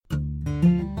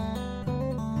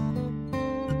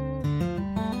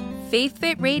Faith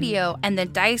Fit Radio and the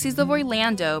Diocese of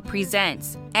Orlando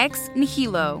presents Ex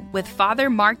Nihilo with Father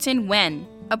Martin Wen,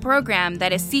 a program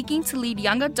that is seeking to lead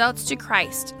young adults to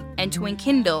Christ and to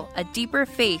enkindle a deeper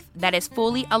faith that is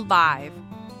fully alive.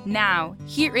 Now,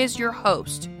 here is your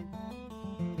host.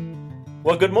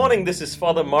 Well, good morning. This is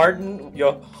Father Martin,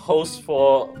 your host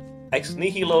for Ex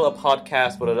Nihilo, a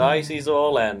podcast for the Diocese of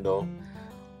Orlando.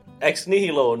 Ex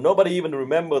Nihilo, nobody even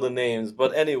remember the names,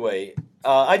 but anyway,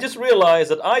 I just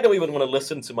realized that I don't even want to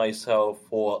listen to myself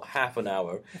for half an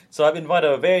hour. So I've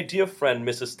invited a very dear friend,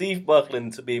 Mr. Steve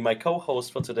Bucklin, to be my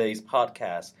co-host for today's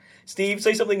podcast. Steve,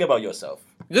 say something about yourself.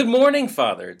 Good morning,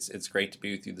 Father. It's great to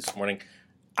be with you this morning.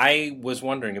 I was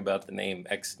wondering about the name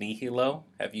Ex Nihilo.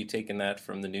 Have you taken that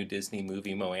from the new Disney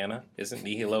movie Moana? Isn't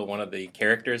Nihilo one of the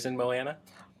characters in Moana?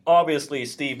 Obviously,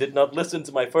 Steve did not listen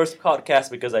to my first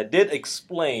podcast because I did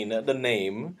explain the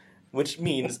name, which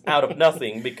means out of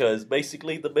nothing, because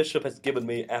basically the bishop has given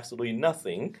me absolutely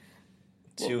nothing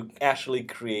to actually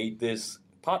create this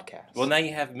podcast. Well, now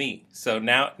you have me. So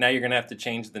now you're going to have to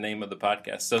change the name of the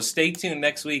podcast. So stay tuned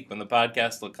next week when the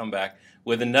podcast will come back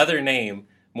with another name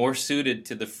more suited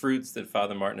to the fruits that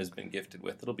Father Martin has been gifted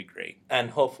with. It'll be great.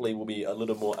 And hopefully will be a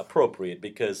little more appropriate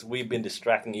because we've been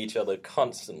distracting each other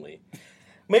constantly.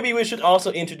 Maybe we should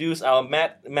also introduce our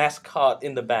mascot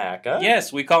in the back, huh?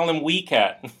 Yes, we call him Wee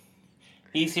Cat.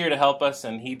 He's here to help us,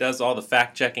 and he does all the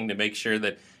fact-checking to make sure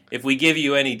that if we give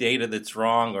you any data that's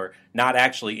wrong or not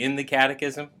actually in the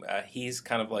catechism, he's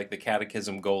kind of like the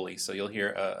catechism goalie. So you'll hear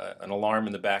an alarm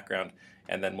in the background,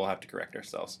 and then we'll have to correct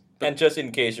ourselves. And just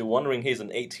in case you're wondering, he's an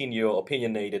 18-year-old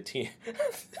opinionated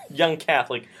young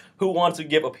Catholic who wants to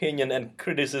give opinion and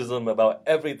criticism about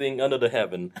everything under the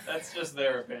heaven. That's just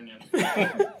their opinion.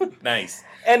 Nice.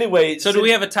 Anyway, so do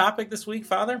we have a topic this week,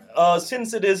 Father?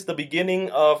 Since it is the beginning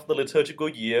of the liturgical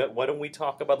year, why don't we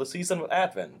talk about the season of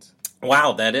Advent?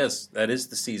 Wow, that is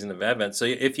the season of Advent. So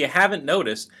if you haven't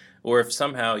noticed, or if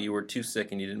somehow you were too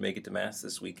sick and you didn't make it to Mass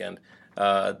this weekend,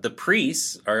 the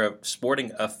priests are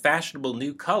sporting a fashionable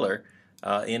new color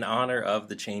in honor of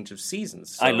the change of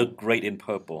seasons. So I look great in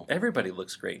purple. Everybody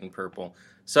looks great in purple.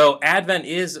 So Advent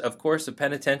is, of course, a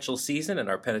penitential season, and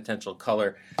our penitential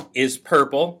color is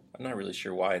purple. I'm not really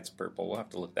sure why it's purple. We'll have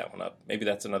to look that one up. Maybe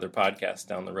that's another podcast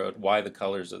down the road, why the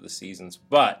colors of the seasons.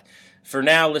 But for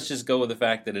now, let's just go with the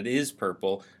fact that it is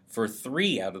purple for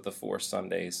 3 out of the 4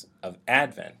 Sundays of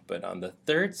Advent. But on the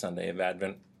 3rd Sunday of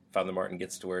Advent, Father Martin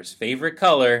gets to wear his favorite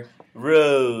color,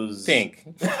 rose.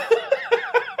 Pink.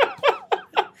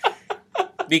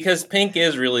 Because pink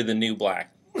is really the new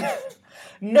black.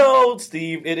 No,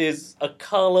 Steve, it is a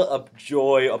color of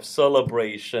joy, of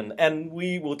celebration, and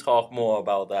we will talk more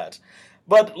about that.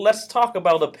 But let's talk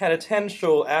about the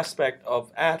penitential aspect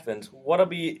of Advent. What are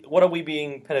we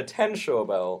being penitential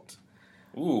about?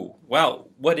 Ooh, well,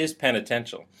 what is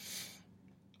penitential?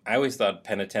 I always thought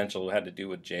penitential had to do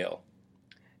with jail.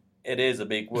 It is a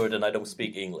big word, and I don't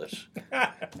speak English.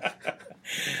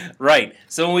 Right.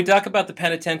 So when we talk about the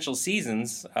penitential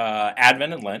seasons,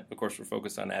 Advent and Lent, of course we're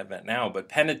focused on Advent now, but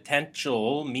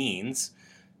penitential means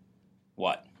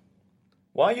what?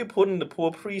 Why are you putting the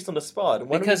poor priest on the spot?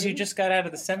 Because you just got out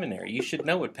of the seminary. You should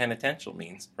know what penitential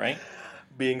means, right?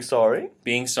 Being sorry.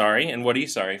 Being sorry. And what are you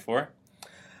sorry for?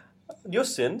 Your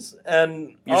sins.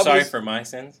 And you're sorry for my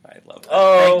sins? I love that.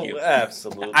 Oh, thank you.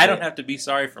 Absolutely. I don't have to be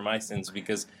sorry for my sins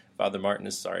because Father Martin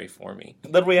is sorry for me.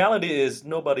 The reality is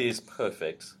nobody is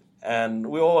perfect. And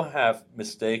we all have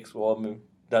mistakes. We all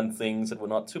done things that we're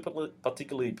not too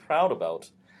particularly proud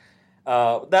about.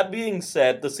 That being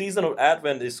said, the season of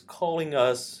Advent is calling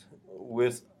us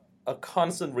with a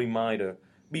constant reminder.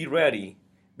 Be ready.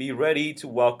 Be ready to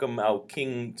welcome our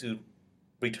King to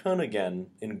return again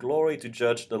in glory to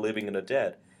judge the living and the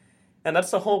dead. And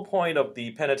that's the whole point of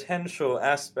the penitential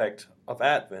aspect of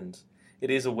Advent. It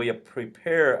is a way of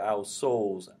prepare our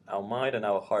souls, our mind, and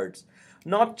our hearts,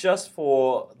 not just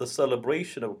for the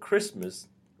celebration of Christmas,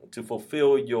 to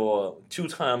fulfill your 2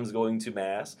 times going to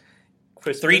Mass,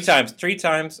 Christmas. 3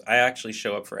 times. I actually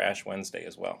show up for Ash Wednesday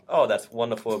as well. Oh, that's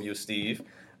wonderful of you, Steve.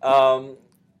 But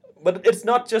it's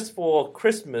not just for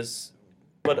Christmas,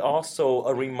 but also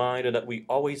a reminder that we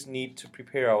always need to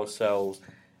prepare ourselves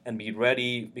and be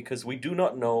ready because we do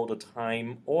not know the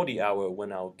time or the hour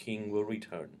when our King will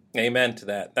return. Amen to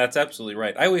that. That's absolutely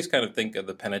right. I always kind of think of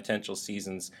the penitential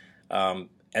seasons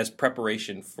as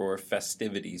preparation for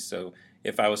festivities. So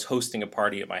if I was hosting a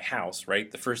party at my house,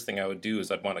 right, the first thing I would do is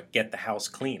I'd want to get the house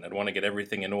clean. I'd want to get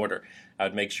everything in order. I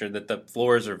would make sure that the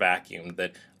floors are vacuumed,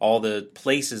 that all the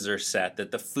places are set,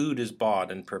 that the food is bought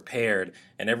and prepared,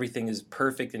 and everything is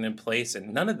perfect and in place.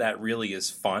 And none of that really is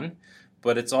fun,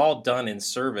 but it's all done in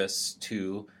service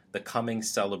to the coming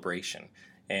celebration.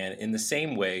 And in the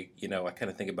same way, I kind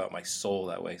of think about my soul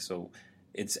that way. So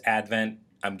it's Advent.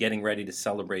 I'm getting ready to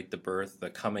celebrate the birth, the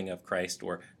coming of Christ,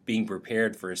 or being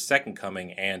prepared for his second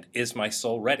coming. And is my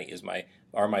soul ready?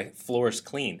 Are my floors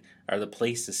clean? Are the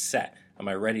places set? Am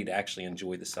I ready to actually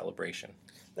enjoy the celebration?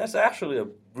 That's actually a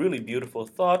really beautiful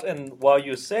thought. And while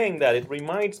you're saying that, it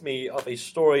reminds me of a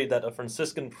story that a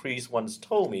Franciscan priest once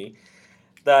told me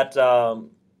that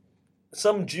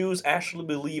some Jews actually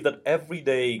believe that every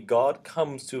day God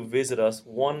comes to visit us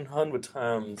 100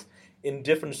 times in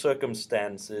different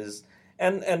circumstances.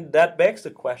 And that begs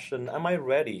the question, am I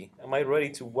ready? Am I ready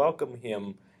to welcome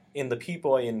him in the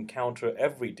people I encounter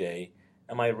every day?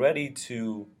 Am I ready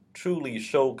to truly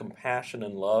show compassion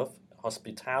and love,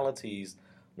 hospitalities,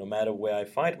 no matter where I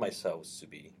find myself to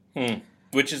be?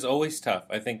 Which is always tough.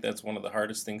 I think that's one of the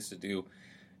hardest things to do,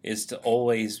 is to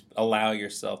always allow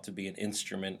yourself to be an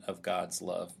instrument of God's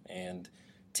love. And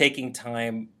taking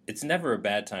time, it's never a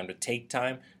bad time to take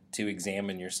time to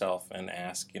examine yourself and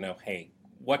ask, hey,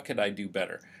 what could I do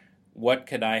better? What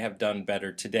could I have done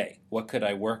better today? What could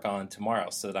I work on tomorrow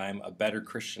so that I'm a better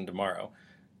Christian tomorrow?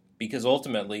 Because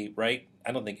ultimately, right,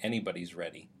 I don't think anybody's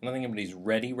ready. I don't think anybody's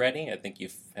ready. I think you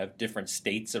have different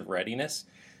states of readiness.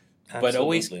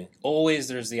 Absolutely. But always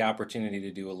there's the opportunity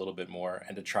to do a little bit more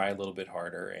and to try a little bit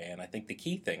harder. And I think the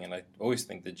key thing, and I always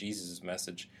think that Jesus'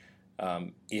 message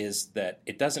is that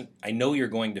I know you're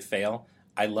going to fail.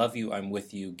 I love you. I'm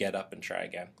with you. Get up and try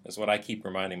again. That's what I keep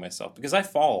reminding myself, because I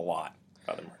fall a lot,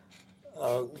 Father Martin.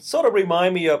 Sort of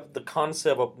remind me of the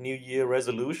concept of New Year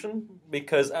resolution,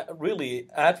 because really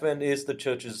Advent is the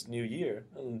church's New Year,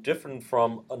 and different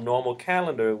from a normal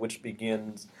calendar which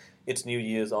begins its New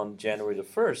Year's on January the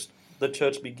 1st. The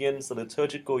church begins the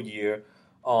liturgical year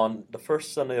on the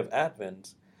first Sunday of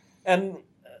Advent. And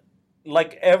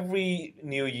like every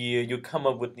New Year, you come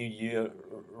up with New Year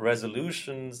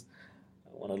resolutions.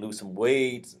 I want to lose some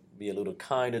weight, be a little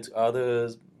kinder to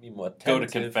others, be more attentive. Go to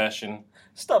confession.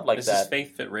 Stuff like that. This is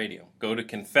Faith Fit Radio. Go to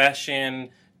confession,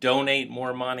 donate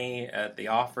more money at the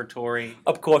offertory.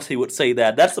 Of course he would say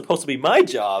that. That's supposed to be my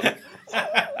job.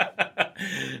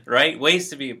 Right? Ways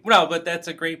to be... No, but that's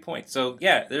a great point. So,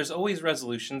 yeah, there's always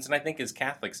resolutions. And I think as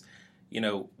Catholics,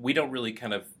 we don't really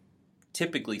kind of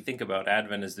typically think about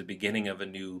Advent as the beginning of a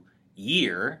new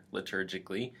year,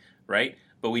 liturgically, right?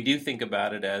 But we do think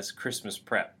about it as Christmas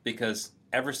prep, because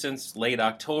ever since late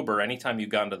October, anytime you've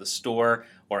gone to the store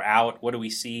or out, what do we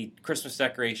see? Christmas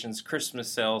decorations,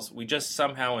 Christmas sales. We just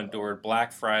somehow endured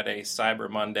Black Friday, Cyber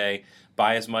Monday,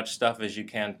 buy as much stuff as you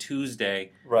can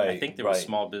Tuesday. Right. I think there was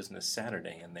Small Business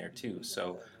Saturday in there too.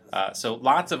 So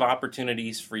lots of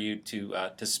opportunities for you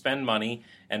to spend money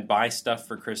and buy stuff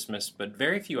for Christmas, but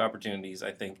very few opportunities,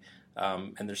 I think,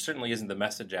 and there certainly isn't the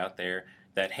message out there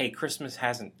that, hey, Christmas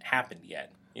hasn't happened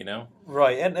yet,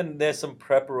 Right, and there's some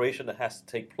preparation that has to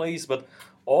take place, but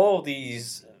all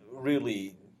these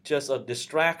really just a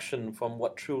distraction from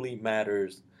what truly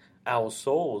matters, our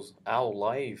souls, our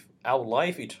life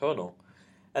eternal.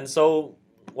 And so,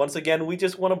 once again, we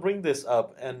just want to bring this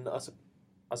up and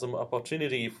as an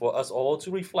opportunity for us all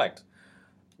to reflect.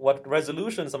 What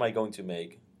resolutions am I going to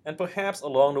make? And perhaps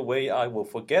along the way I will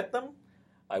forget them,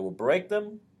 I will break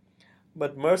them,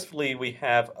 but mercifully we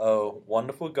have a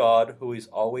wonderful God who is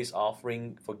always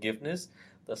offering forgiveness.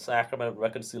 The sacrament of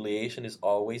reconciliation is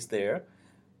always there,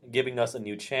 giving us a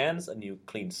new chance, a new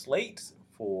clean slate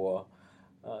for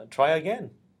try again.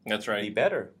 That's right. Be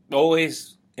better.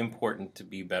 Always important to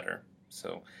be better.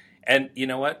 So, and you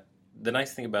know what? The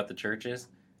nice thing about the church is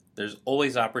there's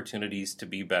always opportunities to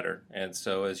be better. And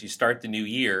so as you start the new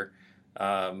year,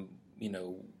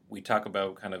 we talk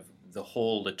about kind of the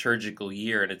whole liturgical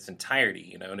year in its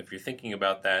entirety, and if you're thinking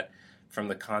about that from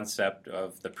the concept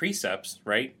of the precepts,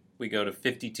 right? We go to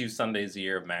 52 Sundays a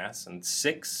year of Mass, and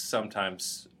 6,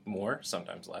 sometimes more,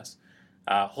 sometimes less,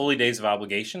 holy days of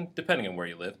obligation, depending on where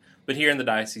you live. But here in the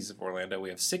Diocese of Orlando, we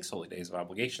have 6 holy days of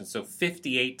obligation, so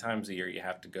 58 times a year you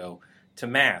have to go to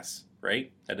Mass,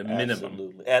 right? At a minimum.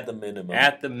 Absolutely. At the minimum.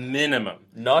 At the minimum.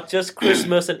 Not just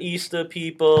Christmas and Easter,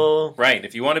 people. Right.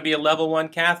 If you want to be a level 1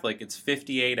 Catholic, it's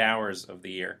 58 hours of the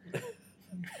year.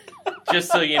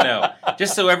 Just so you know.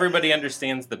 Just so everybody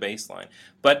understands the baseline.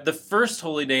 But the first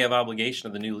holy day of obligation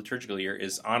of the new liturgical year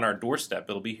is on our doorstep.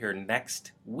 It'll be here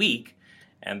next week.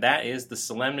 And that is the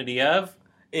Solemnity of...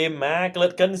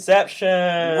 Immaculate Conception.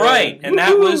 Right. And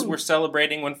that was, we're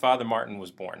celebrating when Father Martin was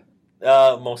born.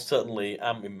 Most certainly.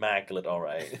 I'm immaculate, all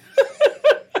right.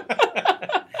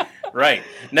 Right.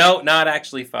 No, not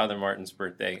actually Father Martin's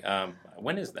birthday.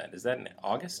 When is that? Is that in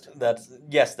August? That's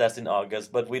in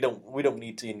August, but we don't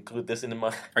need to include this in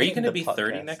my. Are you going to be podcast.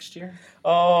 30 next year?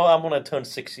 Oh, I'm gonna turn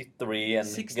 63 and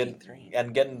 63.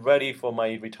 getting ready for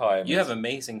my retirement. You have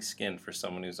amazing skin for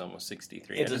someone who's almost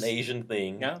 63. It's an Asian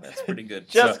thing. Yeah, that's pretty good.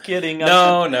 Just kidding.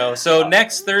 No. So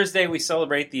next Thursday we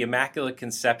celebrate the Immaculate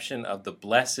Conception of the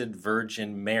Blessed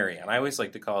Virgin Mary, and I always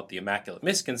like to call it the Immaculate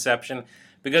Misconception.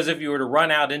 Because if you were to run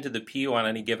out into the pew on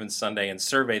any given Sunday and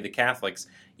survey the Catholics,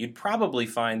 you'd probably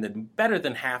find that better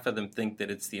than half of them think that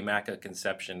it's the Immaculate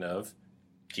Conception of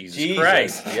Jesus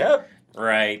Christ. Yep.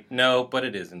 Right. No, but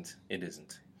it isn't. It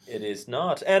isn't. It is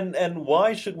not. And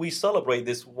why should we celebrate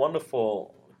this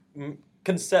wonderful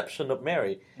conception of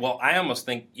Mary? Well, I almost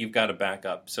think you've got to back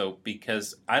up. So,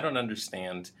 because I don't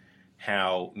understand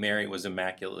how Mary was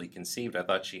immaculately conceived. I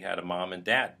thought she had a mom and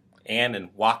dad. Anne and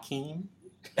Joachim.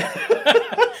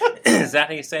 Is that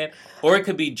how you say it? Or it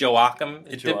could be Joachim.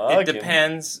 It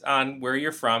depends on where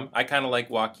you're from. I kind of like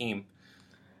Joachim,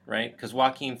 right? Because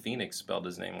Joaquin Phoenix spelled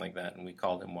his name like that, and we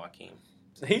called him Joaquin.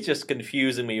 He's just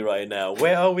confusing me right now.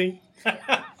 Where are we?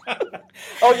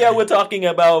 Oh, yeah, we're talking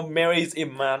about Mary's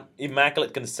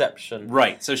Immaculate Conception.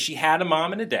 Right. So she had a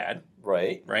mom and a dad.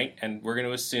 Right. Right. And we're going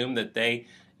to assume that they,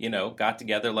 got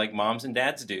together like moms and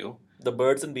dads do. The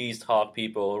birds and bees talk,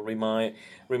 people. Remind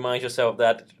yourself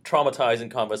that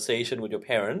traumatizing conversation with your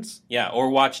parents. Yeah,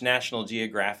 or watch National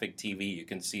Geographic TV. You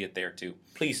can see it there, too.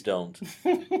 Please don't.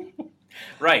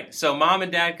 Right. So mom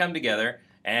and dad come together,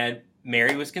 and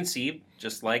Mary was conceived,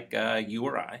 just like you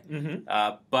or I.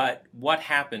 Mm-hmm. But what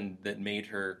happened that made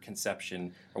her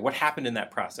conception, or what happened in that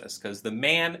process? Because the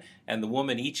man and the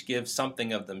woman each give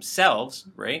something of themselves,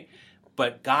 right?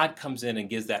 But God comes in and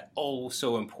gives that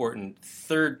so important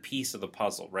third piece of the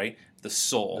puzzle, right? The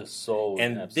soul. The soul,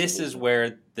 and absolutely. This is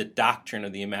where the doctrine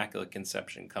of the Immaculate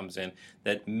Conception comes in,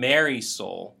 that Mary's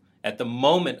soul, at the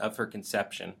moment of her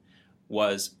conception,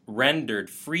 was rendered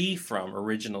free from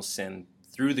original sin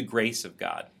through the grace of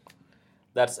God.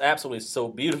 That's absolutely so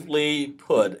beautifully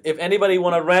put. If anybody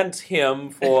want to rent him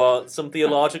for some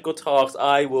theological talks,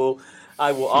 I will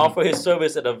offer his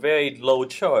service at a very low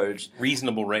charge.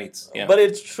 Reasonable rates, yeah. But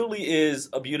it truly is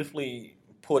a beautifully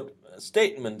put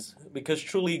statement, because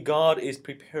truly God is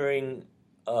preparing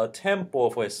a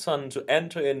temple for his son to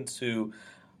enter into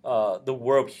the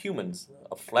world of humans,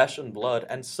 of flesh and blood.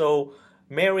 And so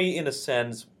Mary, in a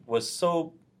sense, was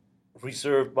so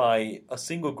reserved by a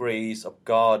single grace of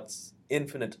God's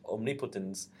infinite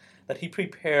omnipotence that he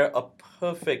prepared a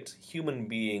perfect human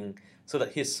being so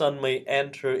that his son may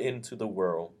enter into the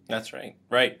world. That's right.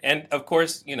 Right. And of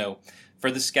course,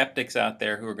 for the skeptics out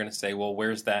there who are going to say, well,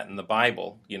 where's that in the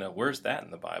Bible? Where's that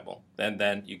in the Bible? And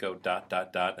then you go ...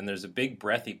 and there's a big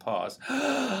breathy pause.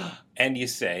 And you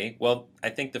say, well, I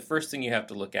think the first thing you have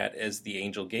to look at is the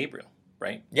angel Gabriel,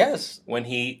 right? Yes. When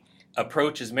he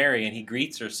approaches Mary and he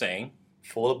greets her saying,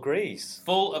 full of grace.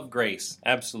 Full of grace,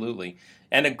 absolutely.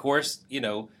 And of course,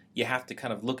 you have to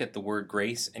kind of look at the word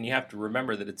grace, and you have to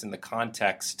remember that it's in the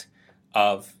context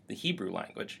of the Hebrew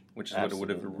language, which is what it would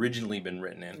have originally been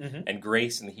written in. Mm-hmm. And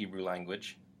grace in the Hebrew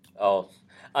language. Oh,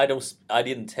 I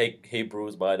didn't take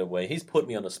Hebrews, by the way. He's put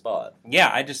me on the spot. Yeah,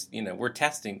 I just, we're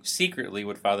testing secretly.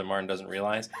 What Father Martin doesn't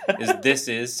realize is this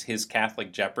is his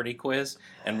Catholic Jeopardy quiz,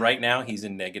 and right now he's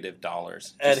in negative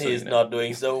dollars. And he's not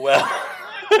doing so well.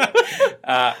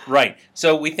 Right.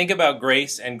 So we think about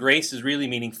grace, and grace is really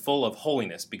meaning full of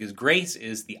holiness, because grace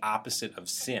is the opposite of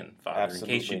sin, Father,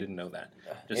 Absolutely. in case you didn't know that.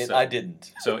 I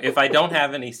didn't. So if I don't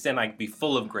have any sin, I can be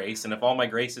full of grace, and if all my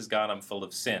grace is gone, I'm full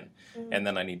of sin. And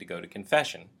then I need to go to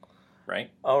confession,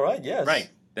 right? All right, yes. Right.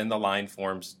 Then the line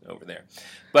forms over there.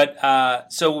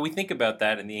 But so when we think about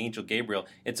that in the angel Gabriel,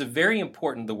 it's very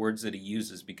important, the words that he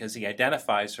uses, because he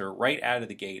identifies her right out of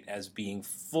the gate as being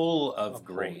full of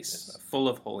grace, holiness. Full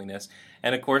of holiness.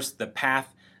 And of course, the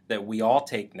path that we all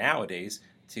take nowadays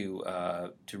to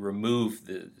remove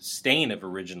the stain of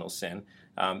original sin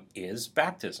is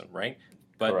baptism, right?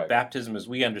 But Correct. Baptism, as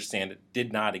we understand it,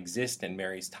 did not exist in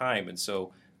Mary's time. And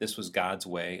so this was God's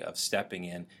way of stepping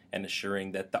in and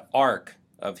assuring that the ark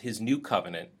of his new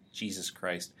covenant, Jesus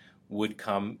Christ, would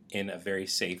come in a very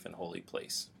safe and holy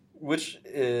place. Which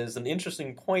is an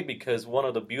interesting point, because one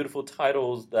of the beautiful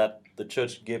titles that the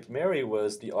church gave Mary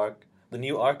was the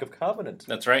new Ark of Covenant.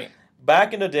 That's right.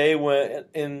 Back in the day, when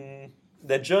in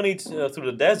their journey through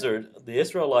the desert, the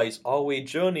Israelites always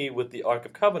journey with the Ark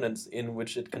of Covenants, in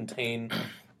which it contained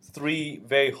 3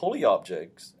 very holy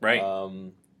objects. Right.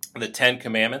 The Ten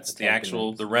Commandments,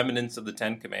 the remnants of the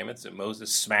 10 Commandments that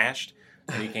Moses smashed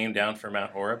when he came down from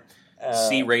Mount Horeb.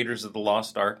 Sea Raiders of the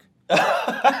Lost Ark. That's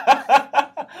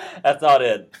not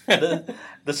it.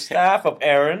 The staff of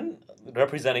Aaron,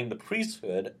 representing the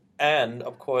priesthood, and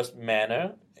of course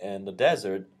manna and the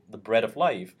desert, the bread of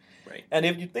life. Right. And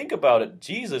if you think about it,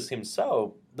 Jesus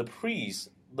himself, the priest,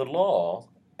 the law,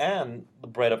 and the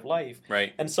bread of life.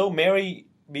 Right. And so Mary,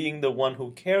 being the one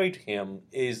who carried him,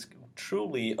 is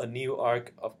truly a new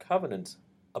Ark of Covenant,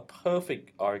 a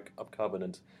perfect Ark of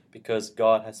Covenant, because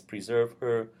God has preserved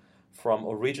her from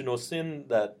original sin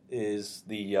that is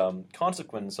the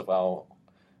consequence of our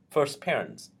first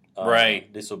parents'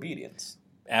 disobedience.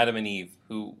 Adam and Eve,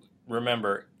 who,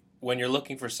 remember, when you're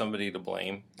looking for somebody to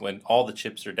blame, when all the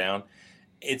chips are down,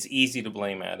 it's easy to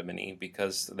blame Adam and Eve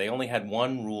because they only had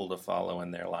one rule to follow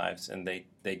in their lives, and they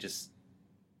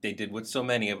did what so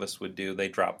many of us would do. They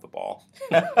dropped the ball.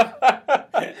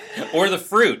 Or the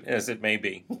fruit, as it may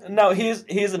be. Now,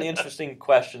 here's an interesting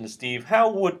question, Steve. How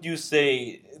would you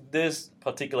say this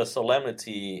particular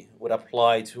solemnity would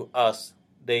apply to us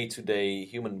day-to-day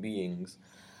human beings?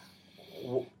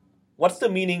 What's the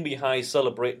meaning behind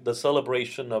the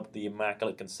celebration of the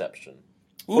Immaculate Conception?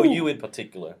 For you in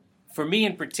particular. For me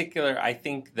in particular, I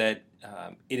think that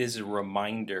it is a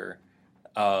reminder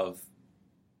of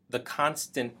the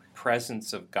constant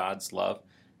presence of God's love,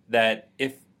 that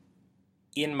if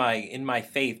in my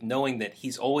faith, knowing that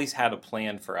He's always had a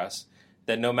plan for us,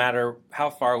 that no matter how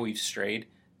far we've strayed,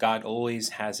 God always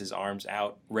has His arms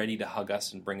out, ready to hug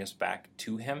us and bring us back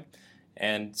to Him.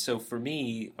 And so for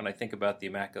me, when I think about the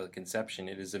Immaculate Conception,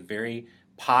 it is a very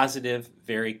positive,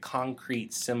 very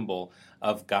concrete symbol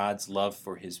of God's love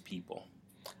for His people.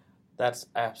 That's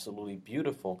absolutely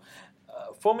beautiful.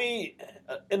 For me,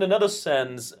 in another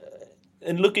sense,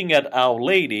 in looking at Our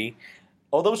Lady,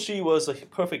 although she was a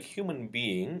perfect human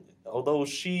being, although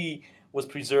she was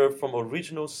preserved from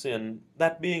original sin,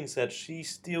 that being said, she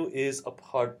still is a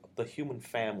part of the human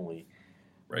family,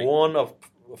 right. Born of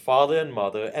father and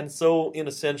mother, and so, in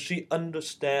a sense, she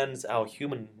understands our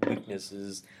human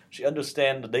weaknesses. She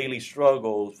understands the daily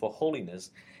struggle for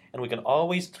holiness, and we can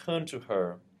always turn to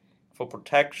her for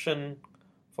protection,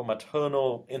 for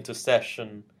maternal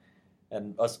intercession,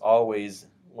 and us always,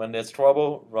 when there's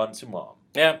trouble, run to Mom.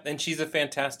 Yeah, and she's a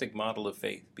fantastic model of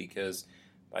faith, because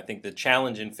I think the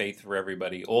challenge in faith for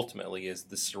everybody ultimately is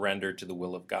the surrender to the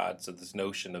will of God. So this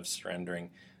notion of surrendering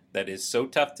that is so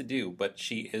tough to do, but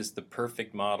she is the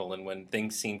perfect model. And when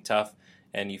things seem tough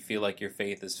and you feel like your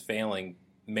faith is failing,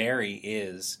 Mary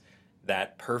is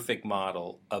that perfect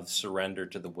model of surrender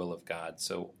to the will of God.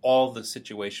 So all the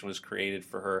situation was created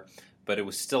for her, but it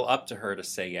was still up to her to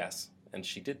say yes. And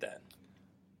she did that.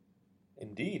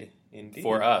 Indeed.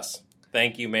 For us.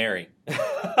 Thank you, Mary.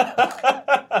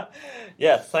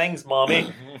 Yeah, thanks,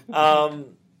 Mommy.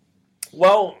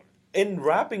 Well, in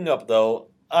wrapping up, though,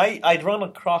 I'd run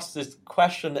across this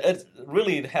question. It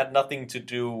really had nothing to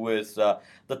do with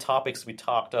the topics we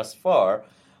talked thus far,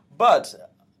 but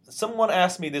someone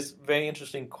asked me this very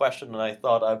interesting question, and I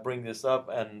thought I'd bring this up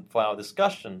and for our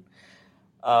discussion.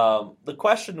 The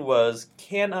question was,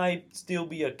 can I still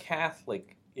be a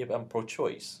Catholic if I'm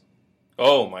pro-choice?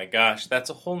 Oh my gosh,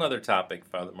 that's a whole nother topic,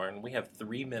 Father Martin. We have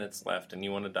 3 minutes left, and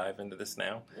you want to dive into this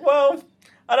now? Well,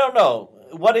 I don't know.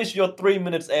 What is your 3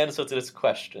 minutes answer to this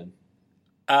question?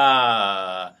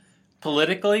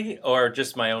 Politically, or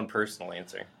just my own personal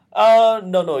answer?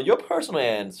 No, your personal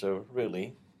answer,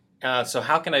 really. So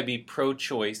how can I be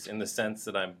pro-choice in the sense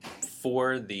that I'm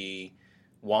for the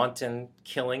wanton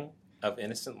killing of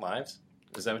innocent lives?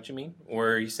 Is that what you mean?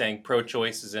 Or are you saying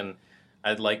pro-choice as in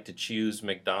I'd like to choose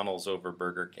McDonald's over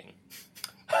Burger King?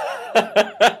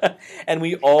 And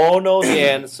we all know the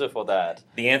answer for that.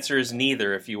 The answer is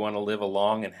neither if you want to live a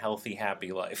long and healthy,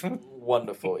 happy life.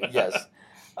 Wonderful, yes.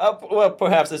 Well,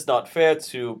 perhaps it's not fair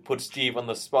to put Steve on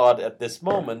the spot at this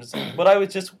moment, but I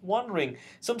was just wondering,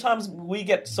 sometimes we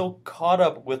get so caught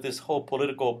up with this whole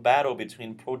political battle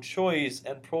between pro-choice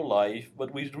and pro-life,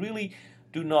 but we really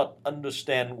do not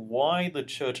understand why the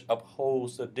Church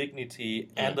upholds the dignity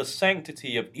and the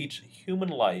sanctity of each human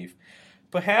life.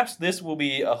 Perhaps this will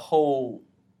be a whole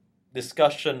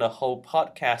discussion, a whole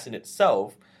podcast in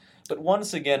itself. But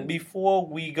once again, before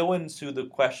we go into the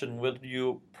question whether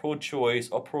you're pro-choice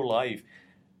or pro-life,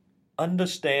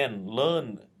 understand,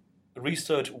 learn,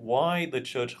 research why the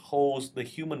Church holds the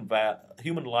human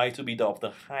life to be of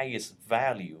the highest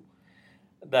value.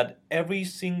 That every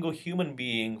single human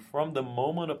being, from the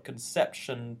moment of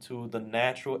conception to the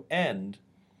natural end,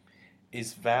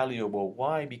 is valuable.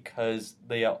 Why? Because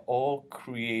they are all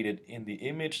created in the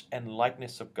image and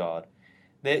likeness of God.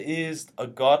 There is a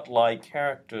God-like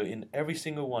character in every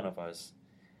single one of us.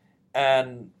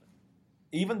 And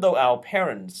even though our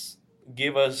parents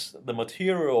give us the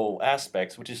material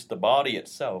aspects, which is the body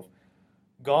itself,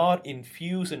 God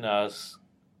infused in us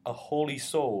a holy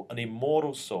soul, an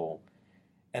immortal soul,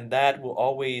 and that will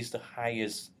always the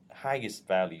highest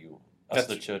value as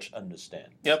the church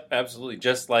understands. Yep, absolutely.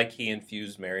 Just like he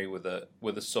infused Mary with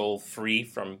a soul free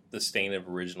from the stain of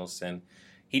original sin,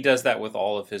 he does that with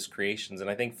all of his creations. And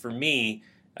I think for me,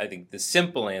 I think the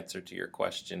simple answer to your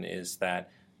question is that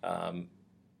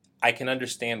I can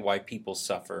understand why people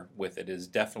suffer with it. It is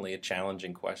definitely a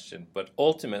challenging question, but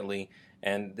ultimately,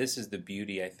 and this is the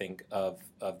beauty, I think, of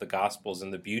the Gospels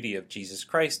and the beauty of Jesus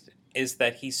Christ, is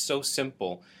that he's so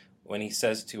simple when he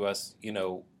says to us,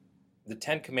 the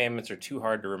 10 Commandments are too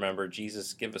hard to remember.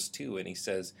 Jesus, give us 2. And he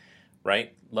says,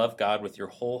 right, love God with your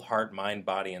whole heart, mind,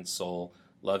 body, and soul.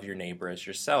 Love your neighbor as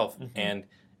yourself. Mm-hmm. And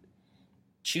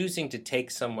choosing to take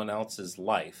someone else's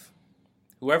life,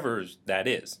 whoever that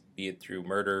is, be it through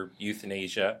murder,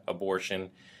 euthanasia, abortion,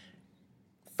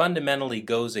 fundamentally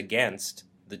goes against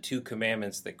the 2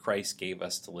 commandments that Christ gave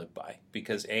us to live by.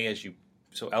 Because A, as you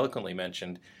so eloquently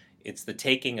mentioned, it's the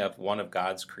taking of one of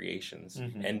God's creations.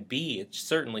 Mm-hmm. And B, it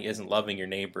certainly isn't loving your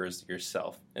neighbor as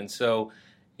yourself. And so,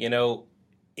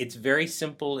 it's very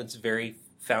simple. It's very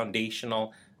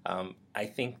foundational. I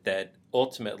think that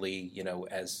ultimately,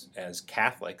 as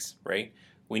Catholics, right,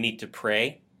 we need to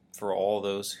pray for all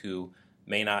those who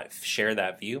may not share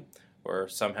that view or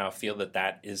somehow feel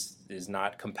that is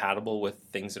not compatible with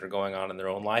things that are going on in their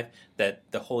own life, that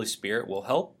the Holy Spirit will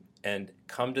help and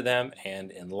come to them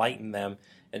and enlighten them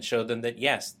and show them that,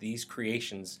 yes, these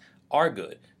creations are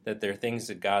good, that there are things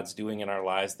that God's doing in our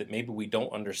lives that maybe we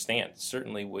don't understand.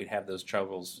 Certainly we have those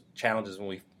challenges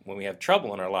when we have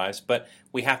trouble in our lives, but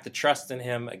we have to trust in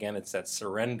him. Again, it's that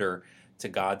surrender to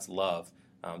God's love,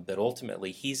 that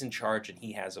ultimately he's in charge and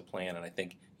he has a plan. And I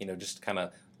think, just to kind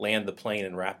of land the plane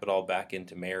and wrap it all back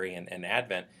into Mary and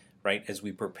Advent, right, as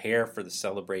we prepare for the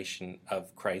celebration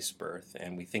of Christ's birth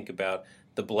and we think about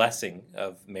the blessing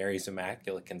of Mary's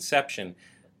Immaculate Conception,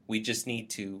 we just need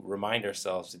to remind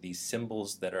ourselves of these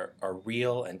symbols that are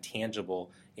real and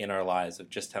tangible in our lives of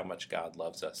just how much God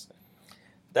loves us.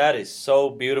 That is so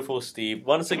beautiful, Steve.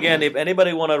 Once again, if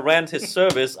anybody want to rent his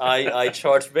service, I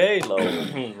charge very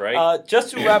low. Right.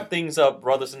 Just to wrap things up,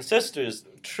 brothers and sisters,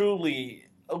 truly,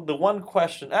 the one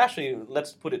question, actually,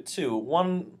 let's put it 2.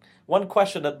 One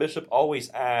question that Bishop always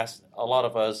asks a lot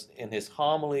of us in his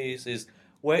homilies is,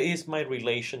 where is my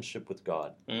relationship with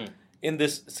God? In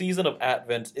this season of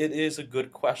Advent, it is a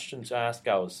good question to ask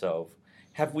ourselves.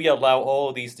 Have we allowed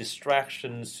all these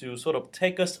distractions to sort of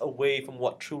take us away from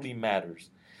what truly matters?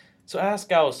 So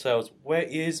ask ourselves, where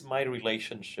is my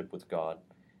relationship with God?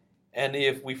 And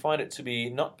if we find it to be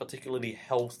not particularly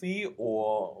healthy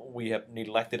or we have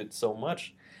neglected it so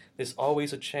much, there's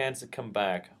always a chance to come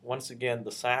back. Once again,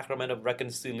 the sacrament of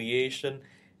reconciliation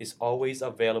is always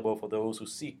available for those who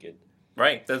seek it.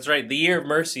 Right, that's right. The year of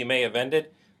mercy may have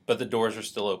ended, but the doors are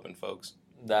still open, folks.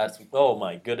 Oh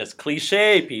my goodness,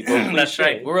 cliche, people. Cliche. That's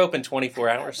right. We're open 24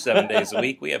 hours, 7 days a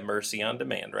week. We have mercy on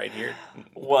demand right here.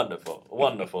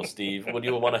 Wonderful, Steve. Would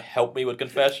you want to help me with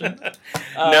confession?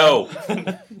 No.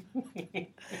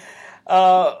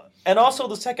 And also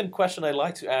the second question I'd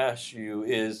like to ask you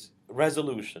is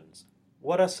resolutions.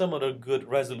 What are some of the good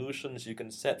resolutions you can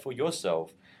set for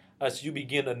yourself as you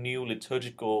begin a new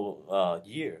liturgical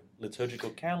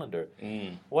liturgical calendar?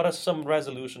 What are some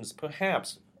resolutions?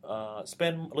 Perhaps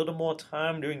spend a little more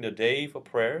time during the day for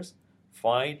prayers,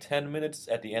 5-10 minutes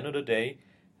at the end of the day,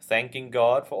 thanking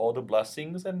God for all the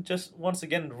blessings, and just once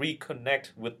again reconnect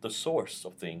with the source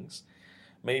of things.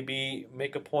 Maybe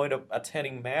make a point of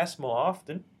attending Mass more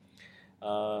often.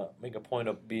 Make a point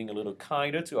of being a little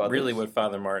kinder to others. Really what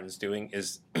Father Martin's doing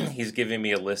is he's giving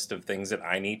me a list of things that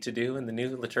I need to do in the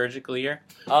new liturgical year.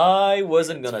 I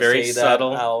wasn't going to say that. Very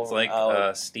subtle. It's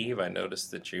like, Steve, I noticed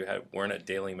that you weren't at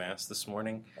daily Mass this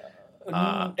morning.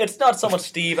 It's not so much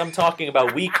Steve. I'm talking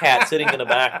about Wee Cat sitting in the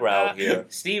background here.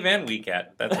 Steve and Wee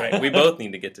Cat. That's right. We both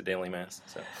need to get to daily Mass.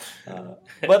 So.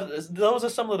 But those are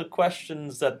some of the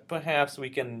questions that perhaps we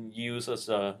can use as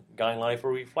a guideline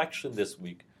for reflection this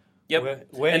week. Yep.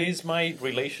 Where is my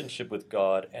relationship with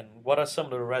God, and what are some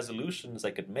of the resolutions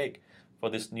I could make for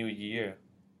this new year?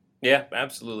 Yeah,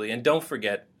 absolutely. And don't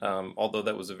forget, although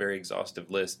that was a very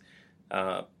exhaustive list,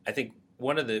 I think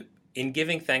in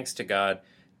giving thanks to God,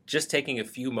 just taking a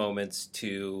few moments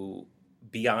to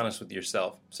be honest with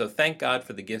yourself. So thank God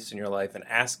for the gifts in your life and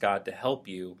ask God to help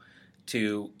you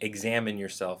to examine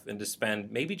yourself and to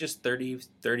spend maybe just 30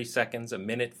 seconds, a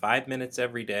minute, 5 minutes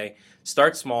every day.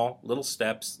 Start small, little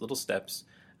steps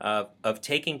of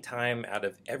taking time out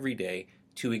of every day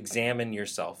to examine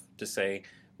yourself, to say,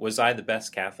 was I the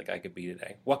best Catholic I could be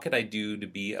today? What could I do to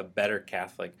be a better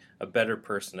Catholic, a better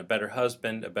person, a better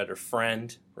husband, a better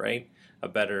friend, right? A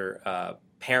better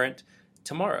parent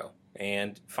tomorrow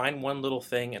and find one little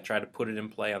thing and try to put it in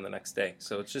play on the next day.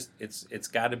 So it's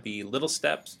got to be little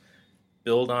steps,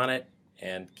 build on it,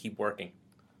 and keep working.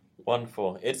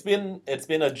 Wonderful. It's been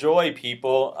a joy,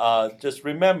 people. Just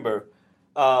remember,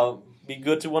 be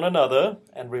good to one another,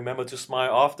 and remember to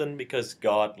smile often because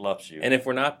God loves you. And if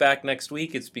we're not back next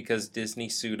week, it's because Disney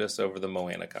sued us over the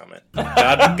Moana comment.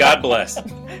 God bless.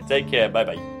 Take care.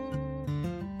 Bye-bye.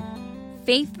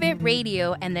 Faith Fit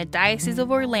Radio and the Diocese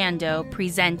of Orlando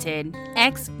presented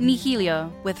Ex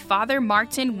Nihilo with Father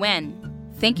Martin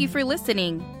Wen. Thank you for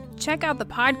listening. Check out the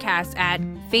podcast at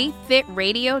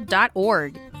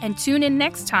faithfitradio.org and tune in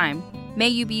next time. May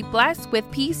you be blessed with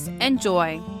peace and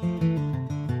joy.